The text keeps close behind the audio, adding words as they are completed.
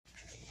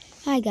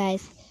Hi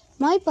guys,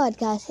 my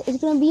podcast is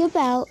going to be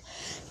about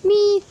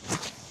me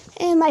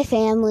and my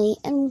family,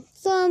 and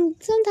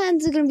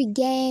sometimes it's going to be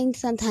games,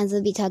 sometimes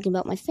I'll be talking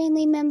about my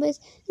family members,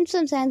 and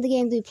sometimes the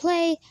games we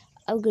play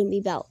are going to be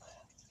about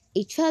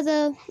each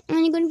other, and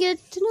you're going to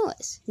get to know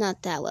us.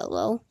 Not that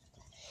well,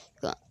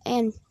 though.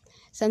 And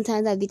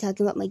sometimes I'll be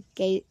talking about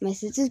my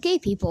sister's gay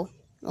people,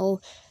 or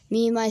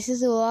me and my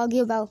sister will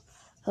argue about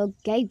her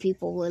gay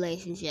people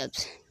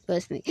relationships.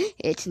 Trust me,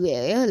 it's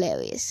very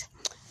hilarious.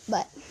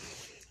 But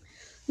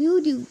we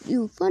will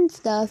do fun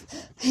stuff,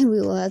 and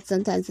we will have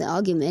sometimes an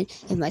argument,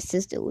 and my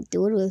sister will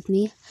do it with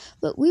me,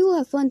 but we will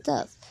have fun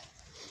stuff.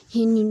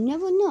 And you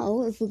never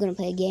know if we're going to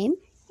play a game.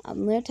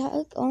 I'm going to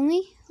talk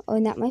only, or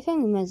not my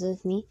family members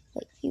with me,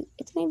 but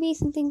it's going to be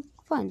something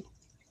fun.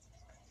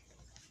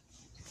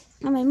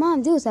 And my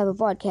mom does have a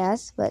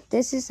podcast, but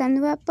this is time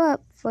to wrap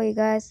up for you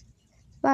guys.